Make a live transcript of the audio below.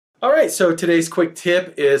All right, so today's quick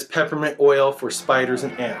tip is peppermint oil for spiders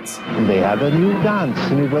and ants. They had a new dance,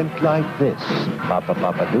 and it went like this. Papa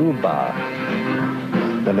Papa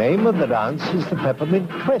Dooba. The name of the dance is the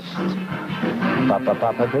Peppermint Twist. Papa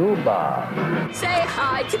Papa Dooba. Say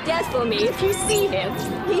hi to Death for me if you see him.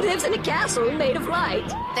 He lives in a castle made of light.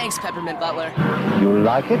 Thanks, Peppermint Butler. You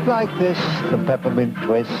like it like this, the Peppermint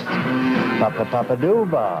Twist. Papa Papa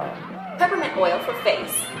Dooba. Peppermint oil for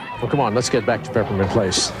face. Well, come on, let's get back to Peppermint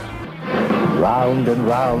Place. Round and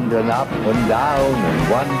round and up and down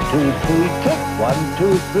and 1, 2, 3, kick. 1,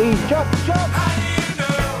 2, 3, jump, jump. How do you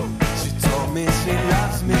know? She told me she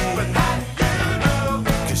loves me. But how do you know?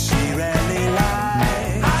 'Cause she rarely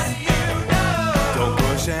lies. How do you know? Don't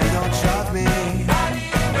push and don't shove me. How do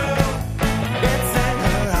you know? It's in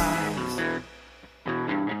her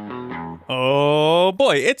eyes. Oh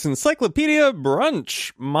boy, it's Encyclopedia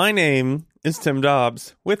Brunch. My name is Tim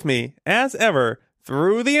Dobbs. With me, as ever,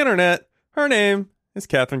 through the internet, her name is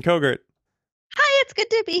Catherine Kogert. Hi, it's good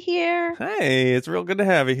to be here. Hey, it's real good to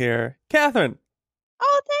have you here. Catherine,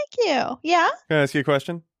 Oh, thank you. Yeah? can I ask you a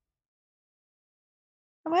question?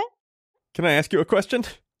 What? Can I ask you a question?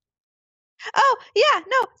 Oh, yeah.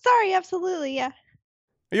 No, sorry. Absolutely. Yeah.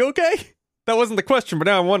 Are you okay? That wasn't the question, but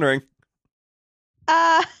now I'm wondering.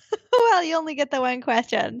 Well, you only get the one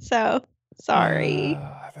question, so sorry.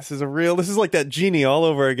 This is like that genie all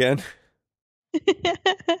over again.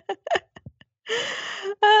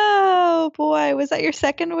 Oh, boy. Was that your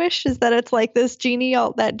second wish? Is that it's like this genie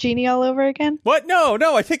all over again? What? No,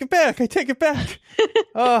 I take it back.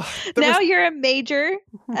 Now you're a major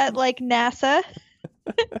at like NASA.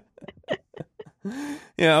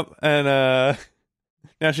 Yeah, and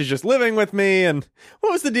now she's just living with me, and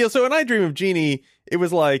what was the deal? So in I Dream of Jeannie, it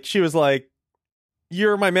was like, she was like,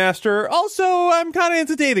 you're my master, also I'm kind of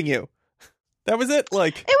into dating you. That was it?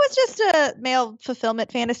 Like, It was just a male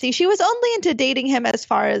fulfillment fantasy. She was only into dating him as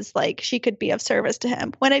far as like she could be of service to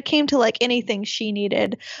him. When it came to like anything she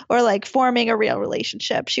needed or like forming a real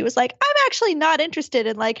relationship, she was like, I'm actually not interested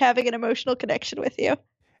in like having an emotional connection with you.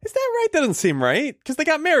 is that right? That doesn't seem right, because they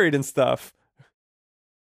got married and stuff.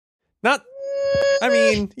 Not, I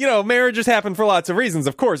mean, marriages happen for lots of reasons,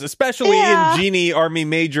 of course, especially in Jeannie Army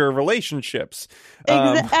Major relationships.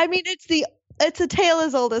 I mean, it's a tale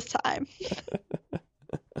as old as time.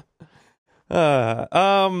 Yeah,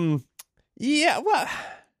 well,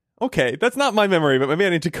 okay, that's not my memory, but maybe I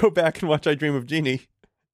need to go back and watch I Dream of Jeannie.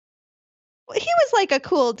 He was like a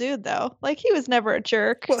cool dude, though. Like, he was never a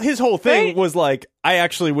jerk. Well, his whole thing Right? was like, I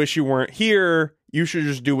actually wish you weren't here. You should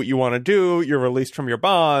just do what you want to do. You're released from your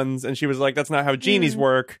bonds. And she was like, that's not how genies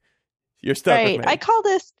work. You're stuck with me. I call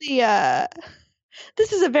this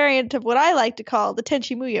this is a variant of what I like to call the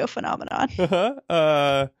Tenchi Muyo phenomenon.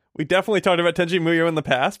 We definitely talked about Tenchi Muyo in the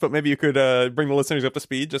past, but maybe you could bring the listeners up to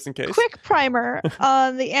speed just in case. Quick primer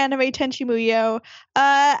on the anime Tenchi Muyo.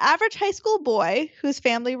 Average high school boy whose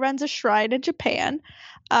family runs a shrine in Japan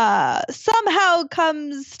somehow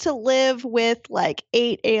comes to live with like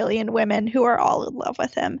 8 alien women who are all in love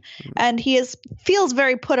with him. And he feels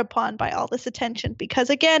very put upon by all this attention because,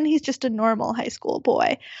 again, he's just a normal high school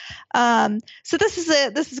boy. So this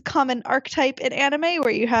is a common archetype in anime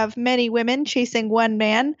where you have many women chasing one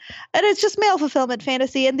man, and it's just male fulfillment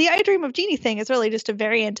fantasy. And the I Dream of Jeannie thing is really just a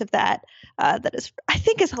variant of that. That is, I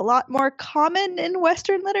think, is a lot more common in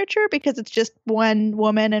Western literature because it's just one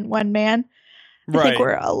woman and one man. I think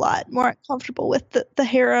we're a lot more comfortable with the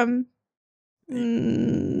harem,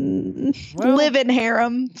 live-in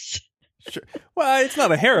harems. Sure. Well, it's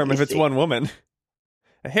not a harem if it's one woman.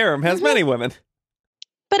 A harem has many women.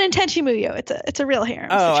 But in Tenchi Muyo, it's a real harem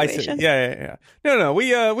situation. I see. Yeah. No.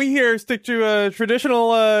 We here stick to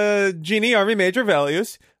traditional Genie Army Major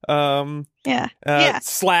values.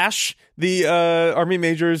 Slash the Army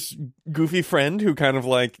Major's goofy friend who kind of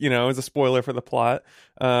like, is a spoiler for the plot.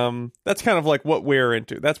 That's kind of like what we're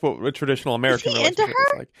into. That's what a traditional American relationship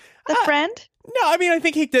is like. The friend? No, I mean, I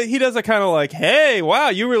think he does a kind of like, hey, wow,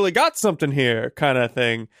 you really got something here kind of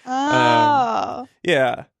thing. Oh.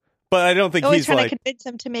 Yeah. But I don't think Always he's trying like... to convince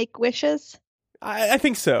him to make wishes? I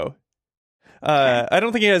think so. I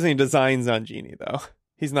don't think he has any designs on Jeannie, though.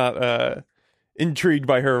 He's not intrigued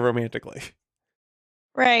by her romantically.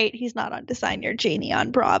 Right. He's not on Design Your Jeannie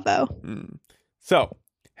on Bravo. So,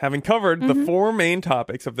 having covered the 4 main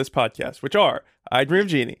topics of this podcast, which are I Dream of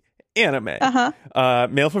Jeannie, anime,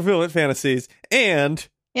 male fulfillment fantasies, and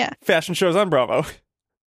fashion shows on Bravo.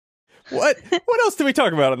 What else do we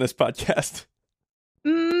talk about on this podcast?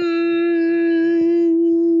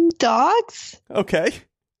 Dogs? Okay.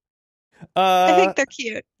 I think they're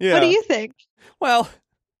cute. Yeah. What do you think? Well,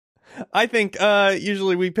 I think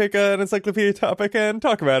usually we pick an encyclopedia topic and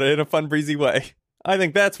talk about it in a fun, breezy way. I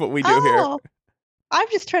think that's what we do here. I'm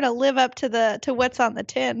just trying to live up to what's on the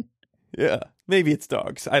tin. Yeah, maybe it's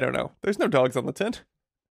dogs. I don't know. There's no dogs on the tin.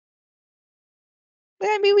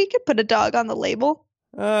 I mean, we could put a dog on the label.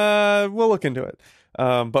 We'll look into it.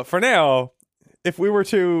 But for now, if we were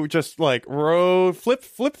to just like flip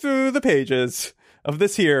through the pages of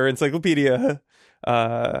this here encyclopedia,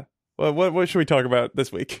 what should we talk about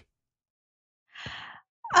this week?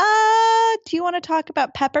 Do you want to talk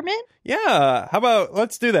about peppermint? Yeah, how about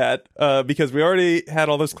let's do that? Because we already had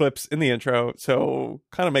all those clips in the intro, so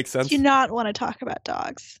kind of makes sense. Do you not want to talk about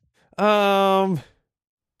dogs? I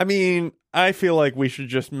mean, I feel like we should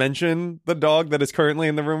just mention the dog that is currently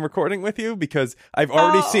in the room recording with you, because I've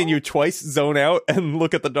already seen you twice zone out and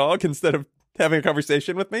look at the dog instead of having a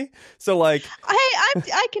conversation with me. So like,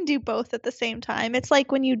 I can do both at the same time. It's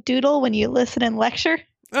like when you doodle when you listen and lecture.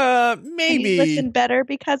 Maybe you listen better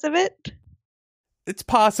because of it. It's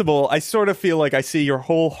possible. I sort of feel like I see your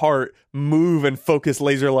whole heart move and focus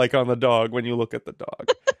laser-like on the dog when you look at the dog.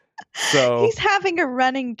 So he's having a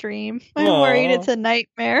running dream. I'm worried it's a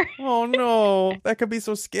nightmare. Oh no, that could be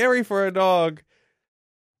so scary for a dog.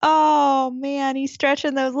 Oh man, he's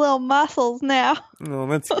stretching those little muscles now. Oh,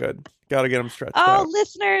 that's good. Got to get him stretched out.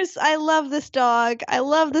 Listeners, I love this dog.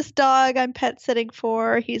 I'm pet sitting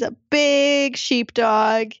for. He's a big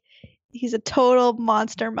sheepdog. He's a total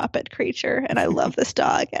monster Muppet creature, and I love this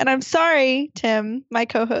dog. And I'm sorry, Tim, my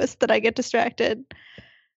co-host, that I get distracted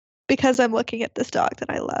because I'm looking at this dog that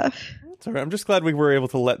I love. It's all right. I'm just glad we were able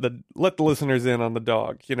to let the listeners in on the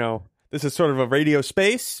dog. You know, this is sort of a radio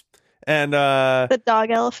space, and the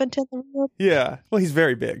dog elephant in the room. Yeah, well, he's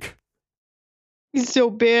very big. He's so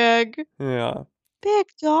big. Yeah. Big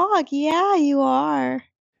dog. Yeah, you are.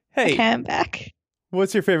 Hey, okay, I'm back.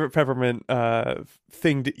 What's your favorite peppermint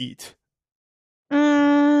thing to eat?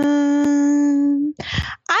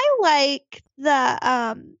 I like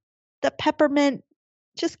the peppermint,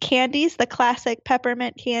 just candies, the classic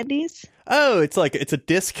peppermint candies. Oh, it's a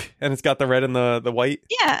disc and it's got the red and the white.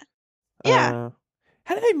 Yeah. Yeah.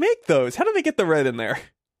 How do they make those? How do they get the red in there?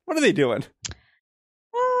 What are they doing?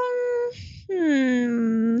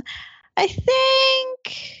 I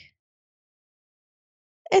think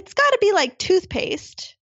it's got to be like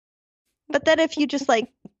toothpaste. But then if you just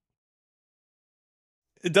like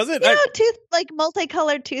does it? Like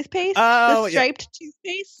multicolored toothpaste, the striped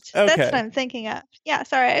toothpaste. Okay. That's what I'm thinking of. Yeah,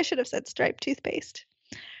 sorry, I should have said striped toothpaste.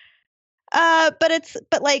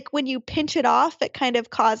 But like when you pinch it off, it kind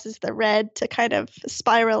of causes the red to kind of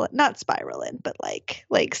not spiral in, but like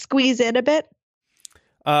squeeze in a bit.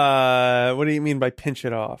 What do you mean by pinch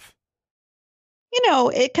it off? You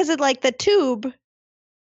know, because like the tube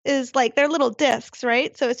is like they're little discs,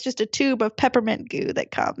 right? So it's just a tube of peppermint goo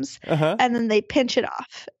that comes, and then they pinch it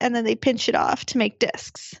off, to make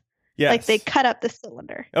discs. Yes. Like they cut up the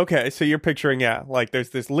cylinder. Okay, so you're picturing, like there's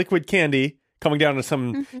this liquid candy coming down to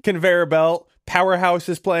some conveyor belt. Powerhouse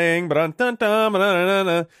is playing, and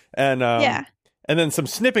and then some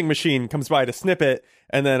snipping machine comes by to snip it,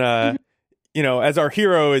 and then you know, as our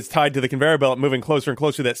hero is tied to the conveyor belt, moving closer and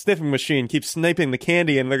closer, that sniffing machine keeps sniping the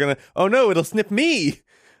candy, and they're gonna, oh no, it'll snip me.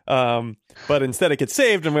 But instead it gets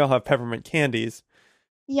saved, and we all have peppermint candies.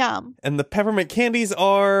 Yum. And the peppermint candies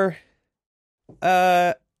are,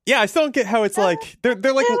 I still don't get how it's like they're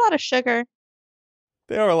like a lot of sugar.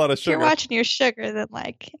 They are a lot of sugar. If you're watching your sugar, then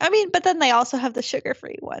but then they also have the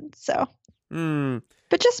sugar-free one, so.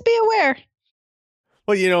 But just be aware.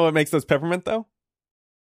 Well, you know what makes those peppermint though?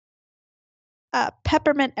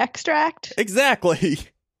 Peppermint extract. Exactly.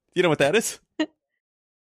 You know what that is?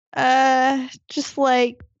 Just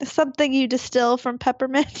like something you distill from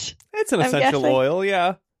peppermint. It's an essential oil,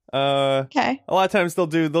 yeah. Okay. A lot of times they'll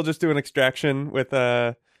just do an extraction with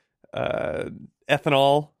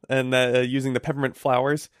ethanol and using the peppermint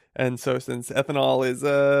flowers. And so since ethanol is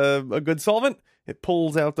a good solvent, it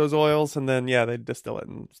pulls out those oils, and then they distill it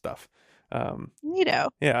and stuff.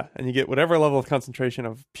 Yeah, and you get whatever level of concentration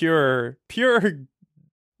of pure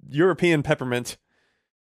European peppermint. Is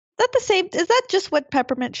that the same? Is that just what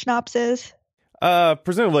peppermint schnapps is?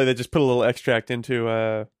 Presumably they just put a little extract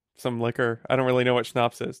into some liquor. I don't really know what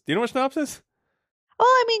schnapps is. Do you know what schnapps is? Well,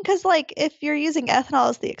 I mean, because if you're using ethanol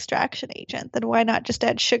as the extraction agent, then why not just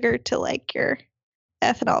add sugar to your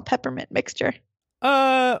ethanol peppermint mixture?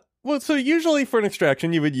 Well, so usually for an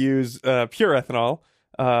extraction you would use pure ethanol.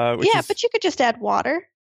 But you could just add water.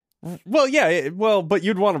 Well, yeah, but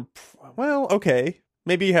you'd want to. Well, okay,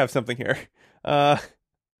 maybe you have something here.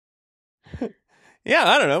 Yeah,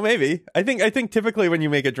 I don't know. Maybe I think typically when you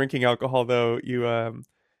make a drinking alcohol, though, you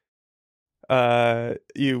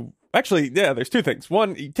actually, yeah, there's two things.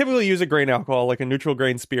 One, you typically use a grain alcohol, like a neutral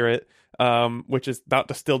grain spirit, which is not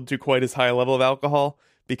distilled to quite as high a level of alcohol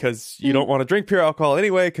because you don't want to drink pure alcohol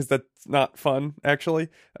anyway, because that's not fun, actually.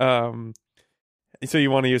 So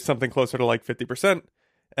you want to use something closer to like 50%.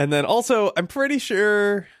 And then also, I'm pretty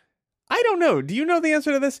sure, I don't know. Do you know the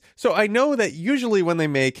answer to this? So I know that usually when they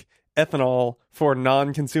make ethanol for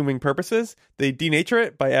non-consuming purposes, they denature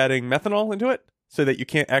it by adding methanol into it so that you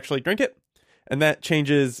can't actually drink it. And that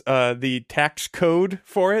changes the tax code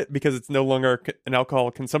for it because it's no longer an alcohol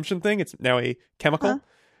consumption thing. It's now a chemical.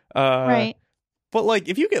 Right. But like,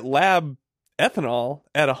 if you get lab ethanol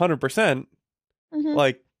at 100%,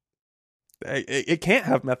 like, it can't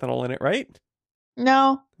have methanol in it, right?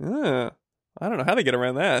 No. I don't know how they get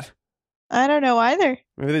around that. I don't know either.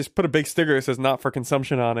 Maybe they just put a big sticker that says "not for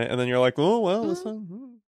consumption" on it, and then you're like, "Oh well,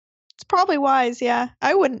 it's probably wise." Yeah,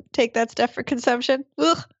 I wouldn't take that stuff for consumption.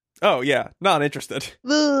 Ugh. Oh yeah, not interested.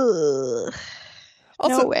 Ugh.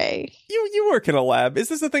 Also, no way. You work in a lab. Is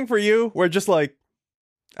this a thing for you? Where just like,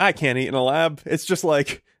 I can't eat in a lab. It's just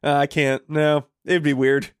like, I can't. No, it'd be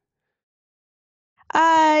weird.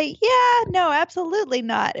 Yeah, no, absolutely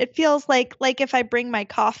not. It feels like if I bring my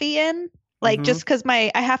coffee in, like just because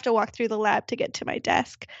I have to walk through the lab to get to my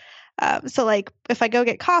desk. So like if I go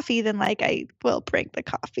get coffee, then like I will bring the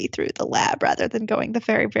coffee through the lab rather than going the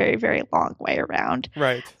very, very, very long way around.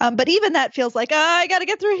 Right. But even that feels like, I got to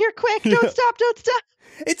get through here quick. Don't stop.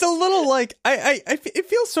 It's a little like, it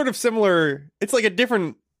feels sort of similar. It's like a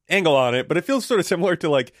different angle on it, but it feels sort of similar to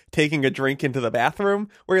like taking a drink into the bathroom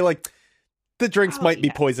where you're like, the drinks might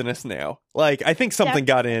be poisonous now. Like, I think something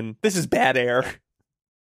got in. This is bad air.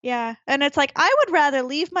 Yeah. And it's like, I would rather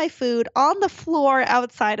leave my food on the floor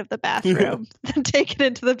outside of the bathroom than take it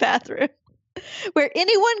into the bathroom where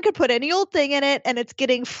anyone could put any old thing in it and it's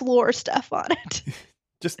getting floor stuff on it.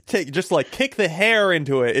 Just kick the hair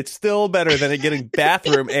into it. It's still better than it getting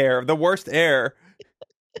bathroom air, the worst air.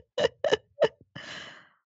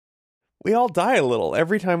 We all die a little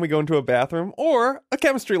every time we go into a bathroom or a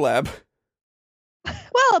chemistry lab.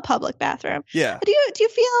 Well, a public bathroom. Yeah. Do you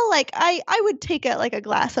feel like I would take a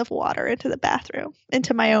glass of water into the bathroom,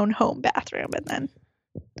 into my own home bathroom, and then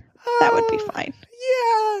that would be fine.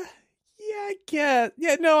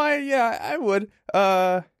 I would.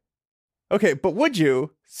 Okay, but would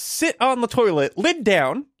you sit on the toilet, lid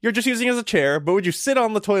down? You're just using it as a chair, but would you sit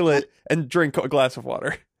on the toilet and drink a glass of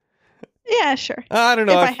water? Yeah, sure. I don't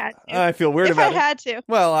know. If I had to. I feel weird about it. If I had to.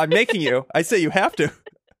 Well, I'm making you. I say you have to.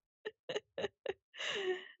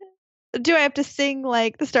 Do I have to sing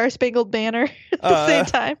like the Star Spangled Banner at the same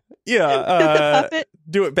time? Yeah.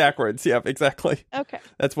 Do it backwards. Yeah, exactly. Okay.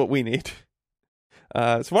 That's what we need.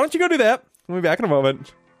 So why don't you go do that? We'll be back in a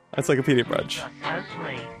moment. Encyclopedia Brunch. So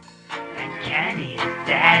sweet. And candy is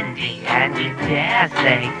dandy, and we dare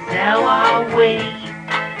say so are we.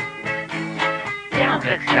 Don't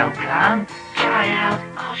look so plump. Try out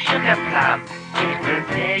our sugar plum. It will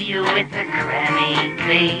fill you with the creamy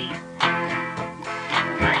glee.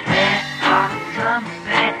 But there are some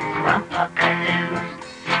bad grumper-canoes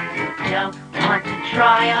who don't want to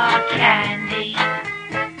try our candy.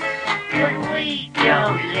 But we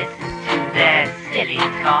don't listen to their silly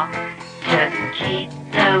talk. Just keep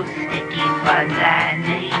those sticky buns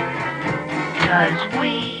handy. 'Cause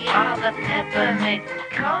we are the Peppermint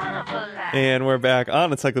Carnival Lab. And we're back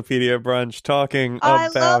on Encyclopedia Brunch talking I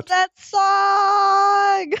about... love that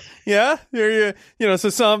song! Yeah? You know, so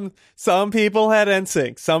some people had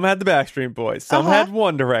NSYNC, some had the Backstreet Boys, some had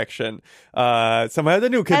One Direction, some had the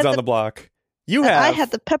New Kids on the Block. You have... I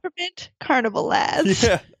had the Peppermint Carnival Lads.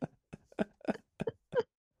 Yeah.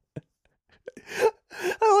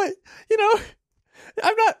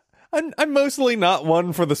 I'm mostly not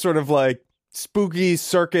one for the sort of like spooky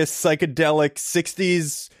circus psychedelic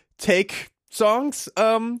 60s take songs.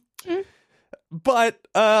 But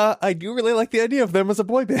I do really like the idea of them as a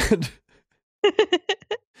boy band.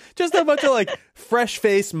 Just a bunch of like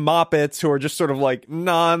fresh-faced moppets who are just sort of like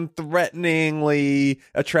non-threateningly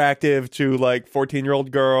attractive to like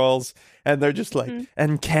 14-year-old girls, and they're just like,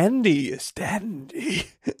 and candy is dandy.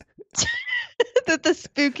 The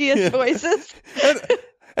spookiest voices.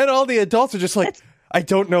 And all the adults are just like, I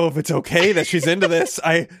don't know if it's okay that she's into this.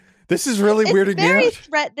 This is really weirding me out. It's very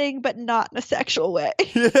threatening, but not in a sexual way.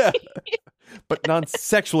 Yeah. But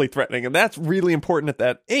non-sexually threatening. And that's really important at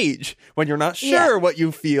that age when you're not sure what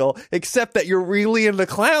you feel, except that you're really into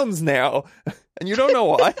clowns now. And you don't know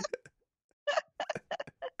why.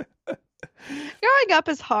 Growing up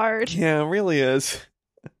is hard. Yeah, it really is.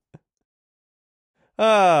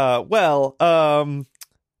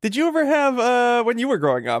 Did you ever have, when you were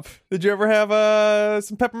growing up, did you ever have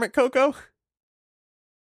some peppermint cocoa?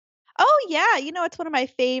 Oh yeah, it's one of my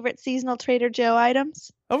favorite seasonal Trader Joe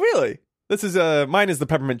items. Oh really? This is mine is the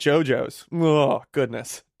Peppermint JoJo's. Oh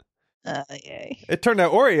goodness. Yay. It turned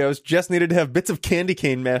out Oreos just needed to have bits of candy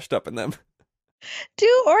cane mashed up in them.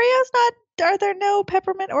 Are there no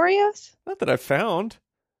peppermint Oreos? Not that I've found.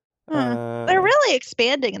 They're really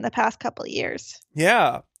expanding in the past couple of years.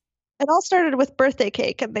 Yeah. It all started with birthday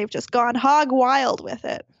cake, and they've just gone hog wild with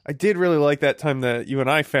it. I did really like that time that you and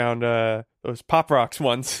I found those Pop Rocks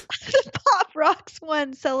ones. The Pop Rocks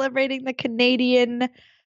one celebrating the Canadian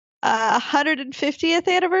 150th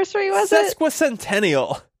anniversary, was it?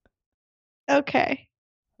 Sesquicentennial. Okay.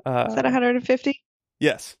 Is that 150?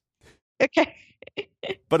 Yes. Okay.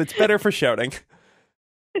 But it's better for shouting.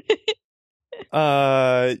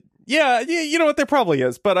 Yeah, you know what? There probably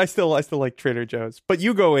is, but I still like Trader Joe's. But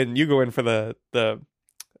you go in for the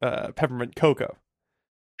peppermint cocoa.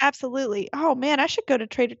 Absolutely. Oh man, I should go to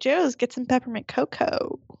Trader Joe's, get some peppermint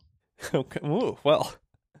cocoa. Okay. Ooh, well.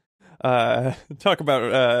 Talk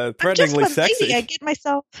about threateningly sexy. Lady, I get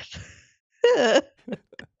myself.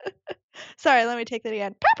 Sorry, let me take that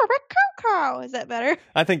again. Peppermint cocoa. Is that better?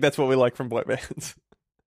 I think that's what we like from boy bands.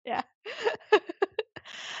 Yeah.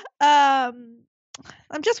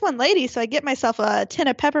 I'm just one lady, so I get myself a tin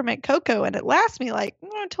of peppermint cocoa, and it lasts me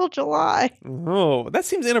until July. Oh, that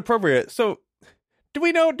seems inappropriate. So, do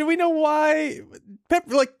we know why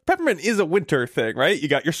peppermint is a winter thing, right? You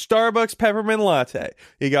got your Starbucks peppermint latte.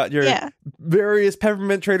 You got your various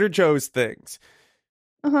peppermint Trader Joe's things.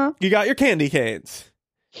 Uh-huh. You got your candy canes.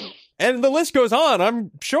 And the list goes on,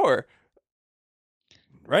 I'm sure.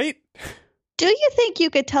 Right? Do you think you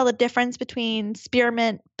could tell the difference between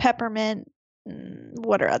spearmint, peppermint,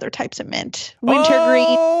 what are other types of mint? Wintergreen?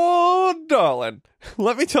 Oh, darling.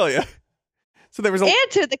 Let me tell you. So there was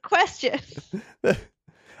Answer the question.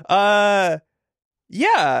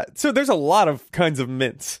 Yeah. So there's a lot of kinds of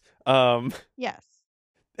mints. Yes.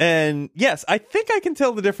 And yes, I think I can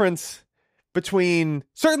tell the difference between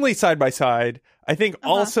certainly side by side. I think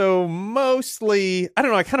also mostly, I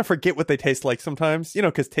don't know, I kind of forget what they taste like sometimes,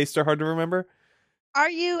 because tastes are hard to remember. Are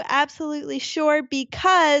you absolutely sure?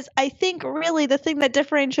 Because I think really the thing that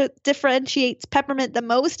differentiates peppermint the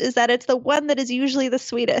most is that it's the one that is usually the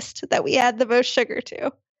sweetest, that we add the most sugar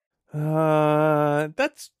to.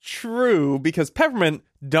 That's true, because peppermint,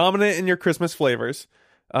 dominant in your Christmas flavors.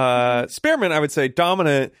 Spearmint, I would say,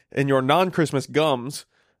 dominant in your non-Christmas gums.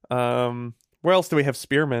 Where else do we have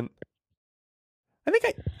spearmint?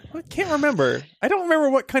 I can't remember. I don't remember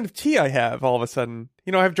what kind of tea I have all of a sudden.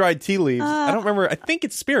 I have dried tea leaves. I don't remember. I think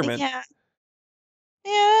it's spearmint. Yeah.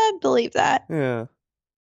 Yeah, I believe that. Yeah.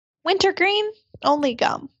 Wintergreen, only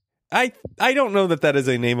gum. I don't know that is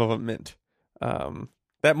a name of a mint.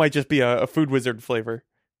 That might just be a Food Wizard flavor.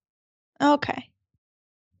 Okay.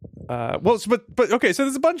 But okay, so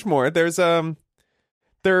there's a bunch more.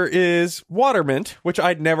 There is watermint, which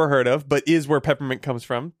I'd never heard of, but is where peppermint comes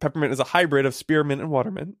from. Peppermint is a hybrid of spearmint and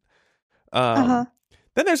watermint.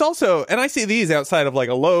 Then there's also, and I see these outside of like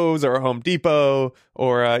a Lowe's or a Home Depot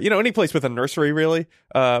or, any place with a nursery, really.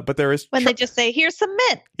 But there is... When they just say, here's some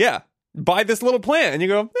mint. Yeah. Buy this little plant. And you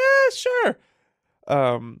go, sure.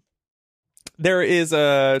 There is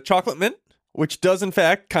a chocolate mint, which does, in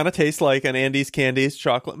fact, kind of taste like an Andes Candies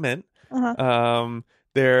chocolate mint.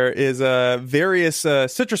 There is various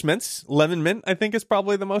citrus mints. Lemon mint, I think, is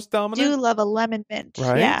probably the most dominant. I do love a lemon mint.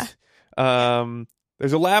 Right? Yeah.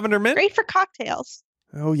 There's a lavender mint. Great for cocktails.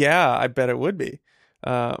 Oh, yeah. I bet it would be.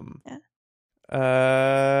 There's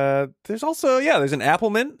also, there's an apple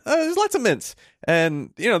mint. There's lots of mints.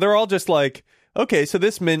 And, they're all just like, okay, so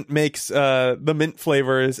this mint makes the mint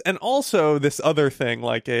flavors and also this other thing,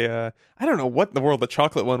 like I don't know what in the world the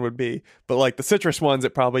chocolate one would be, but like the citrus ones,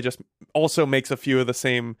 it probably just also makes a few of the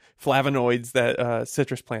same flavonoids that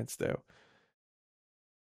citrus plants do.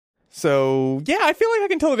 So, yeah, I feel like I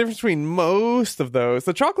can tell the difference between most of those.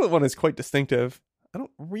 The chocolate one is quite distinctive. The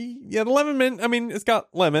lemon mint, I mean, it's got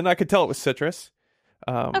lemon. I could tell it was citrus.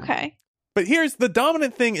 Okay. But here's the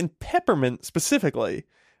dominant thing in peppermint specifically.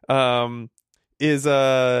 Is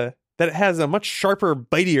that it has a much sharper,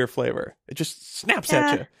 bitier flavor. It just snaps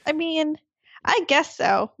at you. I mean, I guess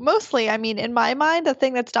so. Mostly, I mean, in my mind, the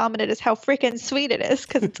thing that's dominant is how freaking sweet it is,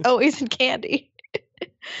 because it's always in candy.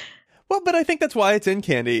 Well, but I think that's why it's in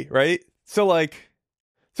candy, right? So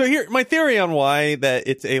here, my theory on why that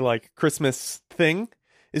it's a Christmas thing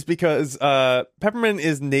is because peppermint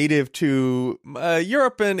is native to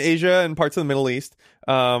Europe and Asia and parts of the Middle East.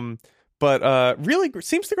 But really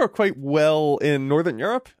seems to grow quite well in Northern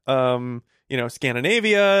Europe,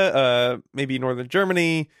 Scandinavia, maybe Northern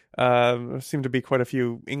Germany. There seem to be quite a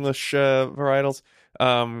few English varietals.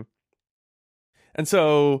 And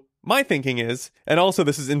so my thinking is, and also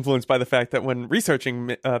this is influenced by the fact that when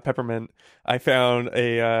researching peppermint, I found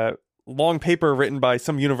a long paper written by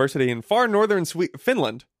some university in far northern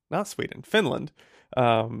Finland. Not Sweden, Finland.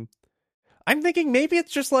 I'm thinking maybe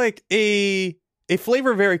it's just like a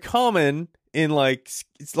flavor very common in like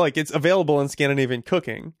it's available in Scandinavian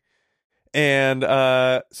cooking. And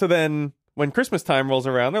so then when Christmas time rolls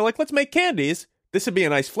around, they're like, let's make candies. This would be a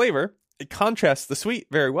nice flavor. It contrasts the sweet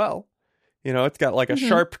very well. You know, it's got like a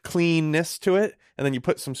sharp cleanness to it. And then you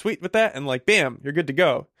put some sweet with that and like, bam, you're good to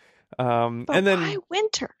go. And then why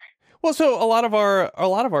winter? Well, so a lot of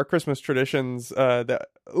our Christmas traditions, that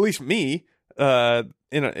at least me, here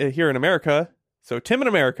in America, so Tim in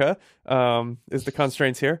America, is the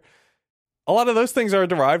constraints here. A lot of those things are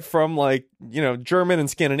derived from like, you know, German and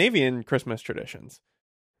Scandinavian Christmas traditions.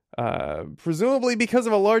 Presumably because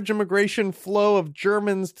of a large immigration flow of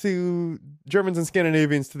Germans and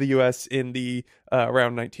Scandinavians to the U.S. in the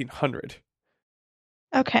around 1900.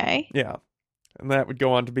 Okay. Yeah. And that would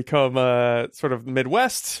go on to become sort of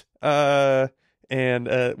Midwest, and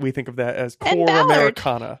we think of that as core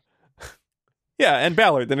Americana. Yeah, and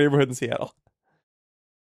Ballard, the neighborhood in Seattle.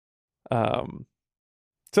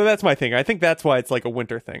 So that's my thing. I think that's why it's like a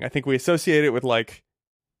winter thing. I think we associate it with like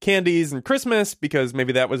candies and Christmas because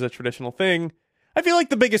maybe that was a traditional thing. I feel like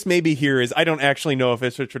the biggest maybe here is I don't actually know if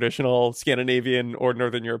it's a traditional Scandinavian or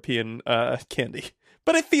Northern European candy.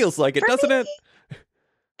 But it feels like it, doesn't it?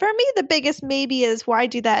 For me, the biggest maybe is why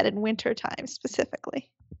do that in wintertime specifically?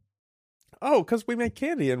 Oh, because we make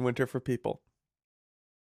candy in winter for people.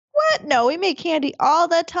 What? No, we make candy all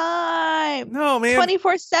the time. No, man.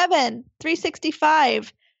 24/7,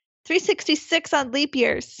 365, 366 on leap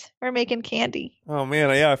years. We're making candy. Oh, man.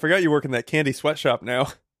 Yeah, I forgot you work in that candy sweatshop now.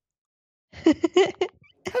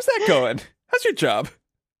 How's that going? How's your job?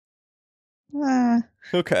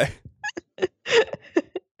 Okay.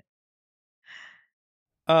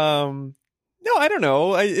 No, I don't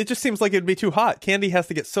know. It just seems like it'd be too hot. Candy has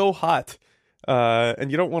to get so hot.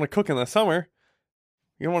 And you don't want to cook in the summer.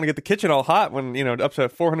 You don't want to get the kitchen all hot when, you know, up to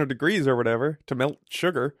 400 degrees or whatever to melt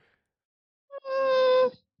sugar.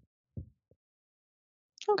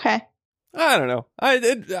 Okay. I don't know.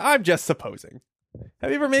 I'm just supposing.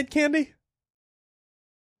 Have you ever made candy?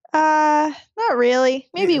 Not really.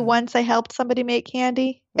 Maybe once I helped somebody make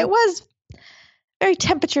candy. It was very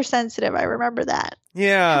temperature sensitive. I remember that.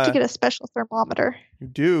 Yeah. You have to get a special thermometer. You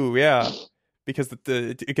do, yeah. Because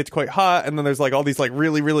it gets quite hot, and then there's like all these like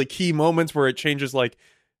really, really key moments where it changes like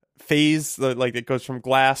phase, like it goes from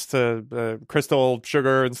glass to crystal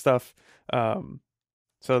sugar and stuff. So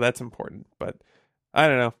that's important. But I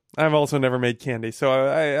don't know. I've also never made candy, so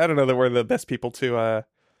I don't know that we're the best people to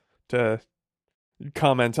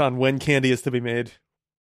comment on when candy is to be made.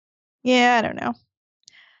 Yeah, I don't know.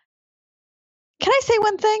 Can I say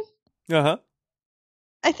one thing? Uh-huh.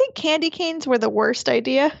 I think candy canes were the worst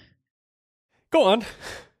idea. Go on.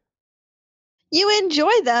 You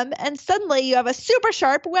enjoy them, and suddenly you have a super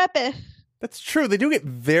sharp weapon. That's true. They do get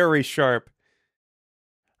very sharp.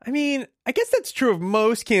 I mean, I guess that's true of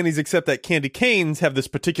most candies, except that candy canes have this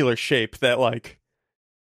particular shape that, like,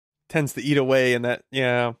 tends to eat away in that,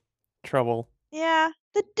 trouble. Yeah.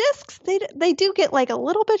 The discs, they do get, like, a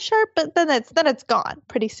little bit sharp, but then it's gone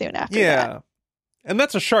pretty soon after that. Yeah. And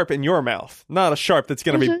that's a sharp in your mouth, not a sharp that's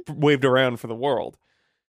going to be waved around for the world.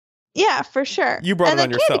 Yeah, for sure. You brought it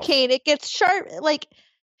on yourself. And the candy cane, it gets sharp,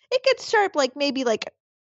 like maybe like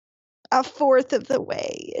a fourth of the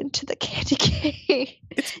way into the candy cane.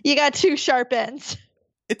 You got two sharp ends.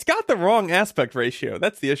 It's got the wrong aspect ratio.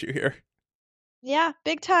 That's the issue here. Yeah,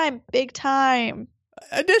 big time. Big time.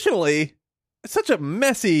 Additionally, it's such a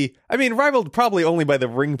messy, rivaled probably only by the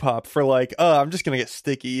ring pop for like, I'm just going to get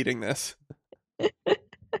sticky eating this.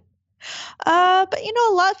 But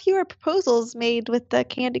a lot fewer proposals made with the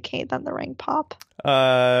candy cane than the ring pop.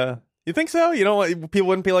 You think so? You know, people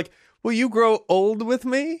wouldn't be like, "Will you grow old with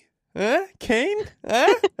me, cane?"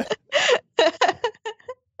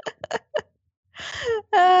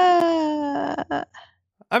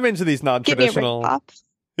 I'm into these non-traditional. Give me a ring pop.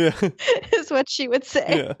 Yeah, is what she would say.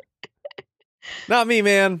 Yeah. Not me,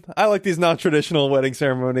 man. I like these non-traditional wedding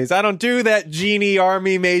ceremonies. I don't do that genie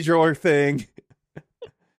army major thing.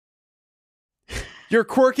 Your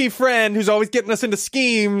quirky friend who's always getting us into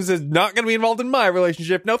schemes is not going to be involved in my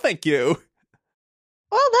relationship. No, thank you.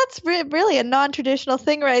 Well, that's really a non-traditional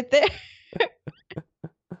thing right there.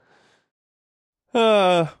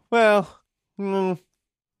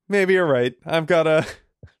 Maybe you're right. I've got a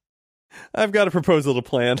proposal to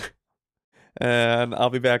plan, and I'll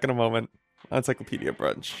be back in a moment. Encyclopedia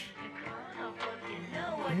Brunch.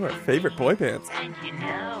 Our favorite boy bands.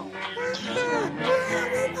 So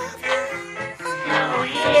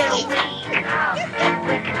here we come,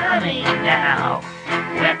 we're coming now.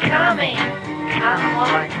 We're coming, come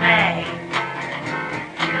what may.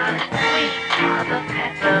 'Cause we are the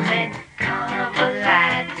Peppermint Carnival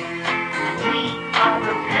lads. We are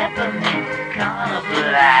the Peppermint Carnival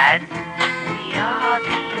lads. We are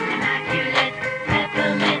the immaculate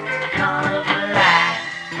Peppermint Carnival lads.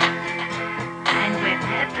 And we're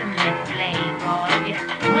peppermint flavor, yes.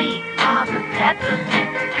 We are the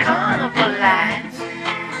Peppermint Carnival lads.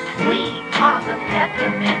 We are the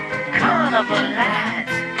Peppermint Carnival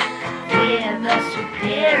lads. We're the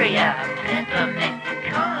superior Peppermint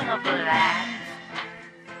Carnival lads.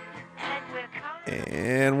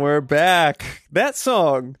 And we're back. That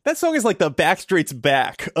song is like the Backstreet's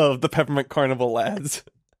Back of the Peppermint Carnival lads.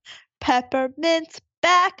 Peppermint's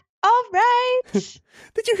back, all right.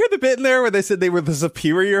 Did you hear the bit in there where they said they were the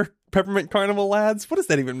superior Peppermint Carnival lads? What does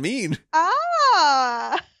that even mean?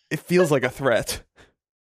 Ah! It feels like a threat.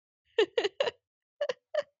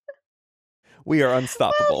 We are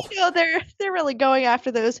unstoppable. Well, they're really going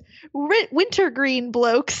after those wintergreen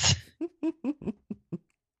blokes.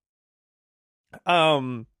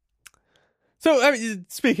 So I mean,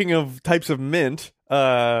 speaking of types of mint, we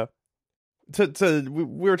were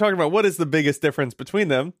talking about what is the biggest difference between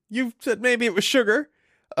them. You said maybe it was sugar.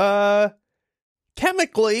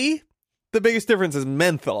 Chemically, the biggest difference is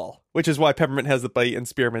menthol, which is why peppermint has the bite and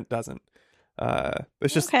spearmint doesn't.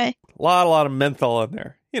 There's just a lot of menthol in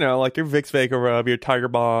there. You know, like your Vicks Vapor Rub, your Tiger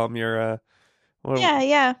Balm, your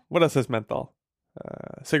yeah. What else has menthol?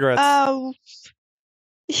 Cigarettes.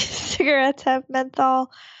 Cigarettes have menthol.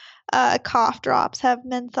 Cough drops have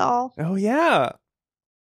menthol. Oh yeah.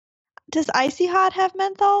 Does Icy Hot have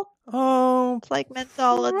menthol? Oh, it's like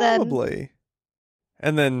menthol probably.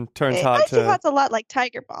 And then turns hot Icy Hot's a lot like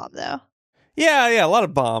Tiger Balm, though. Yeah, a lot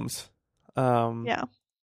of bombs. Yeah.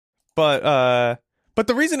 But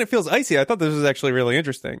the reason it feels icy, I thought this was actually really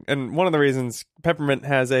interesting. And one of the reasons peppermint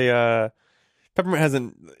has a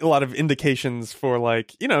lot of indications for,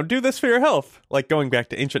 like, you know, do this for your health, like going back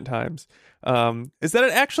to ancient times, is that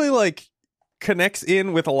it actually like connects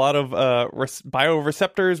in with a lot of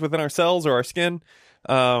bioreceptors within our cells or our skin.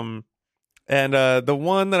 And the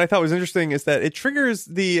one that I thought was interesting is that it triggers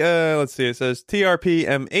the, let's see, it says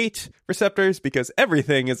TRPM8 receptors, because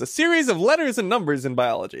everything is a series of letters and numbers in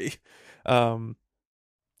biology.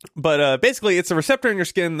 But basically, it's a receptor in your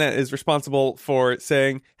skin that is responsible for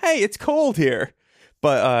saying, hey, it's cold here.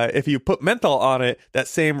 But if you put menthol on it, that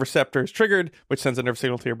same receptor is triggered, which sends a nerve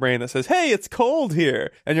signal to your brain that says, hey, it's cold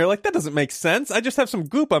here. And you're like, that doesn't make sense. I just have some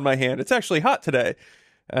goop on my hand. It's actually hot today.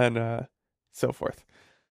 And so forth.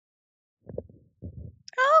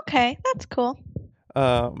 Okay, that's cool.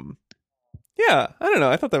 Yeah, I don't know.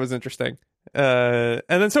 I thought that was interesting. And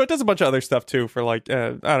then so it does a bunch of other stuff too for, like,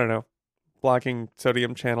 I don't know, blocking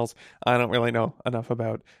sodium channels. I don't really know enough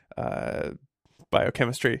about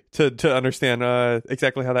biochemistry to understand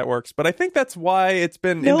exactly how that works, but I think that's why it's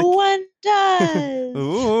been no one does.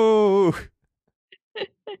 Ooh.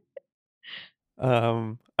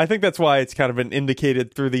 I think that's why it's kind of been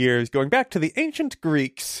indicated through the years, going back to the ancient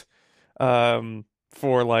Greeks,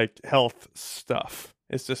 for like health stuff.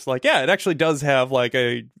 It's just like, yeah, it actually does have like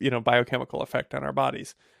a, you know, biochemical effect on our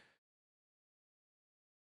bodies.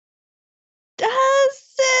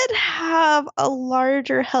 Does it have a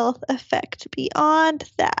larger health effect beyond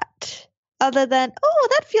that? Other than, oh,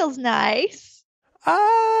 that feels nice.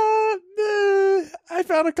 I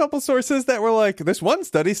found a couple sources that were like, this one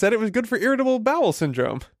study said it was good for irritable bowel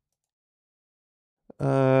syndrome.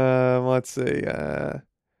 Let's see.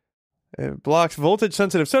 It blocks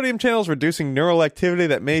voltage-sensitive sodium channels, reducing neural activity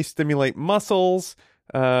that may stimulate muscles.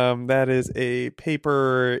 That is a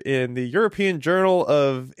paper in the European Journal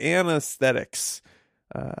of Anesthetics.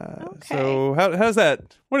 Okay. So how's that?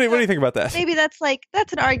 What do you think about that? Maybe that's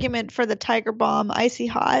an argument for the Tiger Balm Icy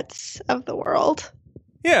Hots of the world.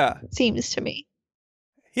 Yeah. Seems to me.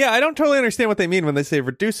 Yeah, I don't totally understand what they mean when they say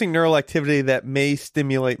reducing neural activity that may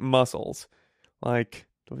stimulate muscles. Like,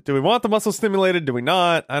 do we want the muscles stimulated? Do we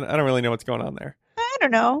not? I don't really know what's going on there. I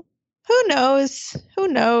don't know. Who knows?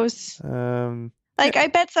 Like, yeah. I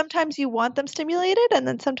bet sometimes you want them stimulated and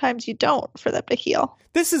then sometimes you don't for them to heal.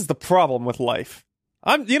 This is the problem with life.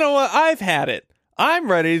 You know what? I've had it. I'm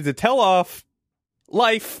ready to tell off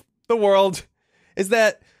life, the world, is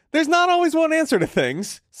that there's not always one answer to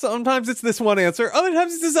things. Sometimes it's this one answer. Other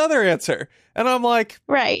times it's this other answer. And I'm like,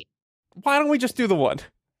 right. Why don't we just do the one?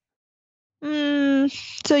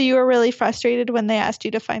 So you were really frustrated when they asked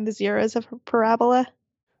you to find the zeros of a parabola?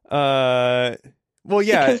 Well,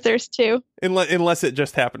 yeah. Because there's two. Unless it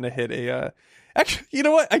just happened to hit Actually, you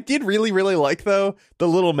know what? I did really, really like, though, the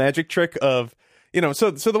little magic trick of,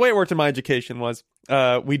 so the way it worked in my education was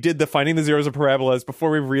we did the finding the zeros of parabolas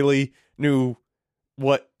before we really knew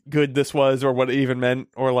what good this was or what it even meant,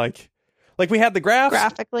 or like we had the graphs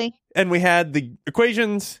graphically, and we had the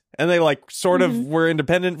equations, and they like sort of were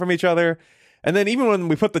independent from each other. And then even when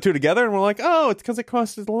we put the two together and we're like, oh, it's because it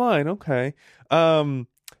crosses the line. Okay. I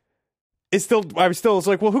was still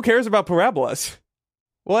like, well, who cares about parabolas?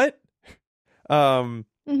 What? But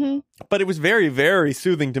it was very, very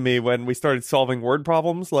soothing to me when we started solving word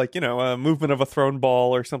problems, like, a movement of a thrown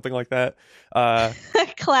ball or something like that. A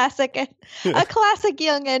classic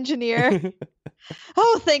young engineer.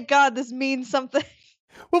 Oh, thank God this means something.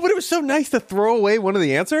 Well, but it was so nice to throw away one of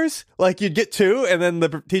the answers. Like, you'd get 2, and then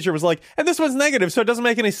the teacher was like, and this one's negative, so it doesn't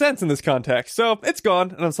make any sense in this context. So it's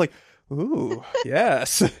gone. And I was like, ooh,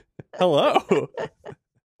 yes. Hello.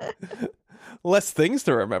 Less things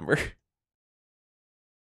to remember.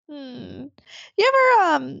 You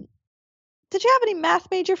ever, did you have any math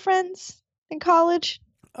major friends in college?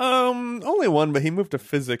 Only one, but he moved to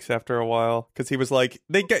physics after a while because he was like,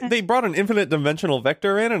 they brought an infinite dimensional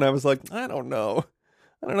vector in, and I was like, I don't know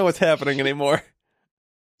what's happening anymore.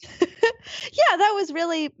 Yeah, that was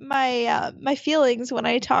really my my feelings when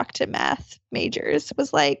I talked to math majors.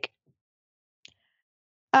 Was like,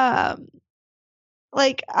 I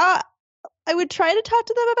would try to talk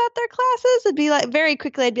to them about their classes. It'd be like very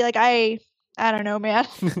quickly. I'd be like, I don't know, man.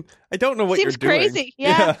 I don't know what Seems you're doing. crazy.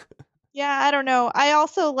 Yeah. Yeah, I don't know. I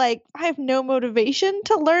also I have no motivation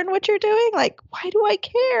to learn what you're doing. Like, why do I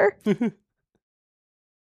care?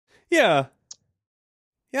 Yeah.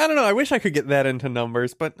 Yeah, I don't know. I wish I could get that into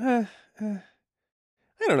numbers, but I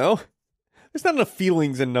don't know. There's not enough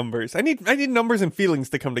feelings in numbers. I need numbers and feelings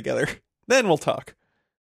to come together. Then we'll talk.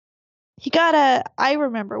 I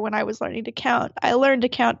remember when I was learning to count, I learned to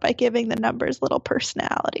count by giving the numbers little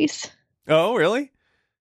personalities. Oh, really?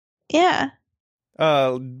 Yeah.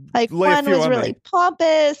 One was really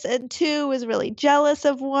pompous, and 2 was really jealous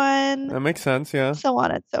of one. That makes sense, yeah. So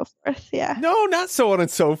on and so forth, yeah. No, not so on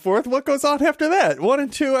and so forth. What goes on after that? 1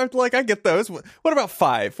 and 2, I get those. What about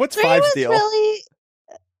 5? What's 5's deal? Really...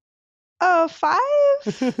 Oh, 5?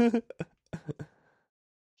 5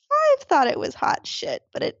 thought it was hot shit,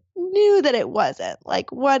 but it knew that it wasn't.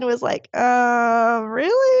 1 was like,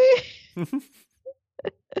 really?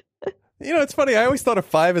 It's funny. I always thought of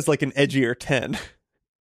 5 as like an edgier 10.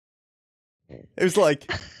 It was like,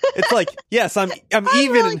 it's like, yes, I'm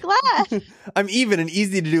even. Really glad. I'm even and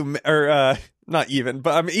easy to do, or not even,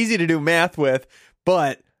 but I'm easy to do math with,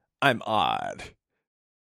 but I'm odd.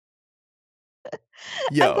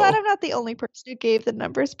 Yo. I'm glad I'm not the only person who gave the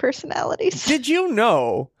numbers personalities. Did you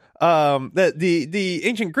know that the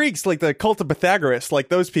ancient Greeks, like the cult of Pythagoras, like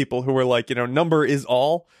those people who were like, number is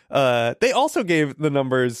all, they also gave the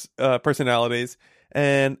numbers personalities.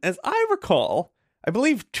 And as I recall, I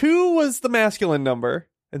believe 2 was the masculine number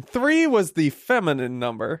and 3 was the feminine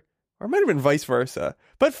number, or it might have been vice versa.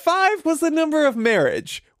 But 5 was the number of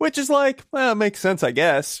marriage, which is like, well, it makes sense, I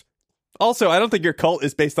guess. Also, I don't think your cult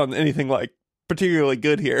is based on anything like particularly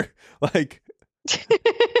good here. Like,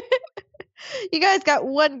 you guys got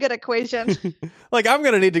one good equation. Like, I'm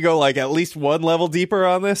gonna need to go like at least one level deeper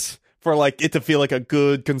on this for like it to feel like a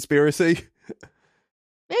good conspiracy.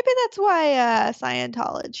 Maybe that's why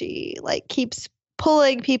Scientology keeps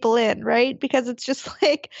pulling people in, right? Because it's just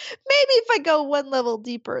like, maybe if I go one level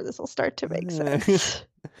deeper, this will start to make sense.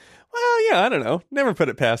 Well, yeah, I don't know. Never put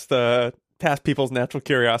it past people's natural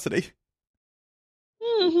curiosity.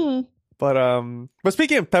 Mm-hmm. But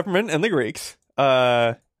speaking of peppermint and the Greeks,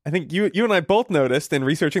 I think you and I both noticed in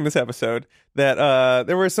researching this episode that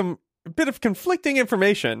there was a bit of conflicting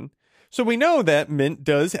information. So we know that mint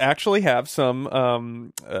does actually have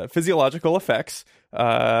some physiological effects,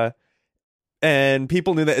 and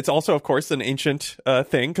people knew that it's also, of course, an ancient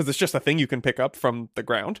thing because it's just a thing you can pick up from the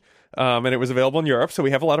ground, and it was available in Europe. So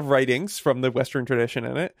we have a lot of writings from the Western tradition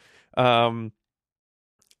in it, and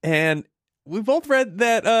we both read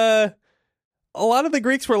that a lot of the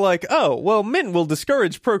Greeks were like, oh, well, mint will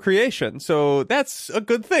discourage procreation, so that's a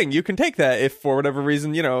good thing. You can take that if, for whatever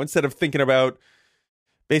reason, instead of thinking about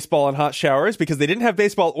baseball and hot showers, because they didn't have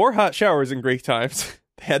baseball or hot showers in Greek times.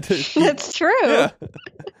 They had to. That's true. Yeah.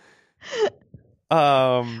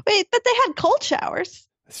 Wait, but they had cold showers.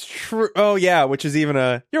 It's true. Oh, yeah, which is even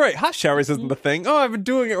you're right, hot showers isn't the thing. Oh, I've been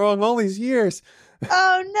doing it wrong all these years.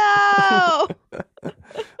 Oh, no.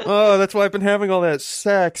 Oh, that's why I've been having all that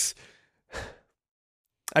sex.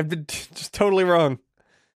 I've been just totally wrong.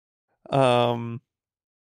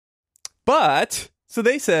 But so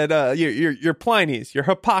they said your Pliny's, your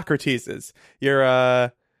Hippocrateses,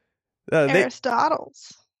 your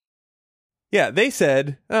Aristotle's. They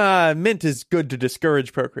said mint is good to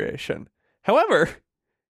discourage procreation. However,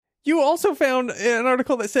 you also found an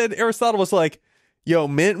article that said Aristotle was like, yo,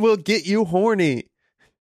 mint will get you horny.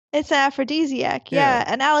 It's an aphrodisiac, yeah.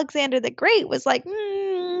 And Alexander the Great was like,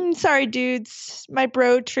 sorry, dudes, my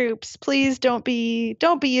bro troops, please don't be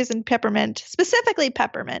using peppermint, specifically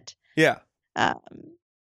peppermint. Yeah.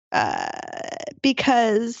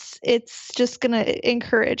 Because it's just going to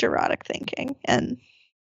encourage erotic thinking, and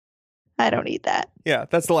I don't need that. Yeah,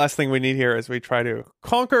 that's the last thing we need here as we try to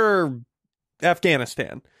conquer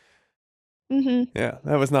Afghanistan. Mm-hmm. Yeah,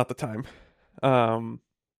 that was not the time. I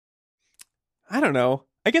don't know.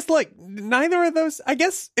 I guess, like, neither of those, I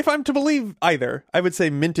guess, if I'm to believe either, I would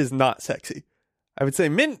say mint is not sexy. I would say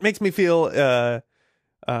mint makes me feel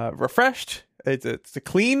refreshed. It's a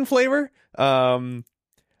clean flavor.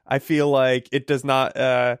 I feel like it does not,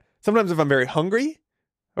 sometimes if I'm very hungry,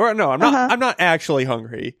 or no, I'm not actually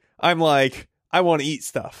hungry. I'm like, I want to eat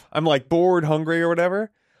stuff. I'm like bored, hungry, or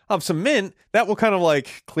whatever. I'll have some mint. That will kind of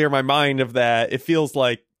like clear my mind of that. It feels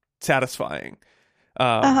like satisfying.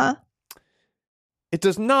 It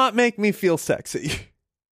does not make me feel sexy.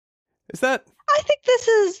 Is that? I think this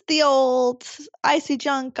is the old icy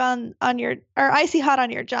junk on your, or icy hot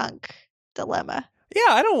on your junk dilemma.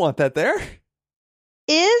 Yeah, I don't want that there.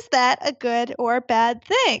 Is that a good or bad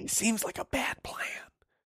thing? Seems like a bad plan.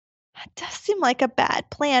 It does seem like a bad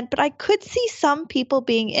plan, but I could see some people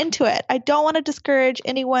being into it. I don't want to discourage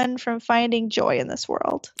anyone from finding joy in this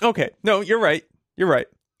world. Okay. No, you're right. You're right.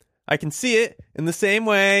 I can see it in the same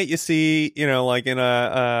way you see, like in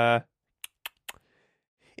a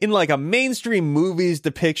mainstream movie's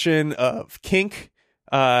depiction of kink.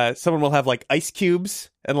 Someone will have like ice cubes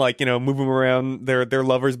and like, move them around their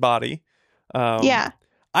lover's body. Yeah.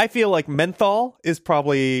 I feel like menthol is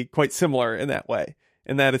probably quite similar in that way.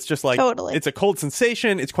 In that it's just like, totally. It's a cold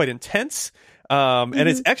sensation. It's quite intense. And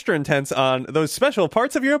it's extra intense on those special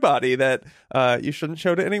parts of your body that you shouldn't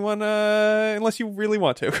show to anyone unless you really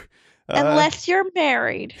want to. Unless you're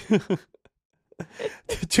married.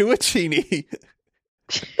 To a genie.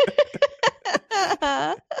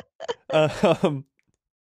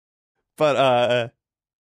 But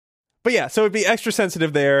yeah, so it'd be extra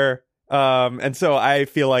sensitive there. And so I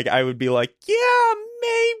feel like I would be like, yeah,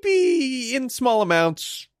 maybe in small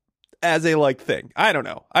amounts as a like thing. I don't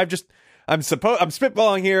know. I'm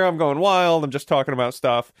spitballing here. I'm going wild. I'm just talking about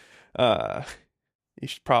stuff. You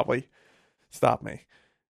should probably stop me.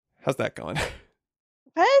 How's that going?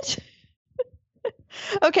 What?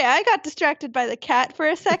 Okay, I got distracted by the cat for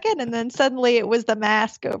a second, and then suddenly it was the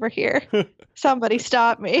mask over here. Somebody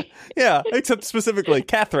stop me. Yeah, except specifically,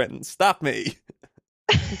 Catherine, stop me.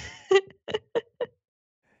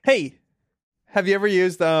 Hey, have you ever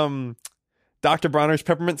used Dr. Bronner's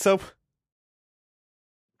peppermint soap?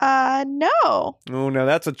 No. Oh, no,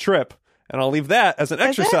 that's a trip. And I'll leave that as an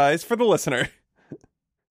exercise for the listener.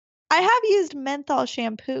 I have used menthol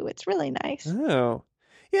shampoo. It's really nice. Oh.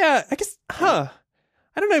 Yeah, I guess, I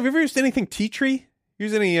don't know. Have you ever used anything tea tree?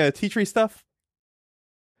 Use any tea tree stuff?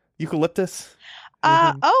 Eucalyptus?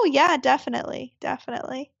 Oh, yeah, definitely.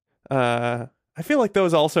 Definitely. I feel like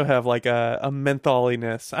those also have like a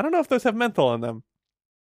mentholiness. I don't know if those have menthol in them.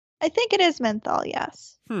 I think it is menthol,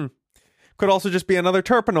 yes. Could also just be another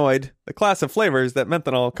terpenoid, the class of flavors that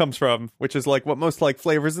menthol comes from, which is like what most like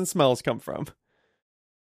flavors and smells come from.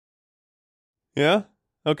 Yeah?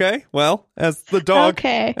 Okay. Well, as the dog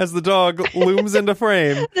looms into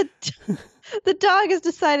frame. The dog has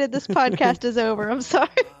decided this podcast is over. I'm sorry.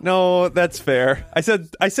 No, that's fair. I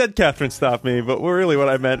said Catherine, stop me, but really what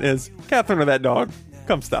I meant is Catherine or that dog,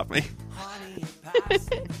 come stop me.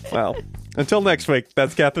 Well, until next week,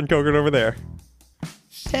 that's Catherine Kogert over there.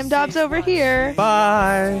 Tim Dobbs over here.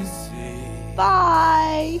 Bye.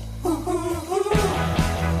 Bye.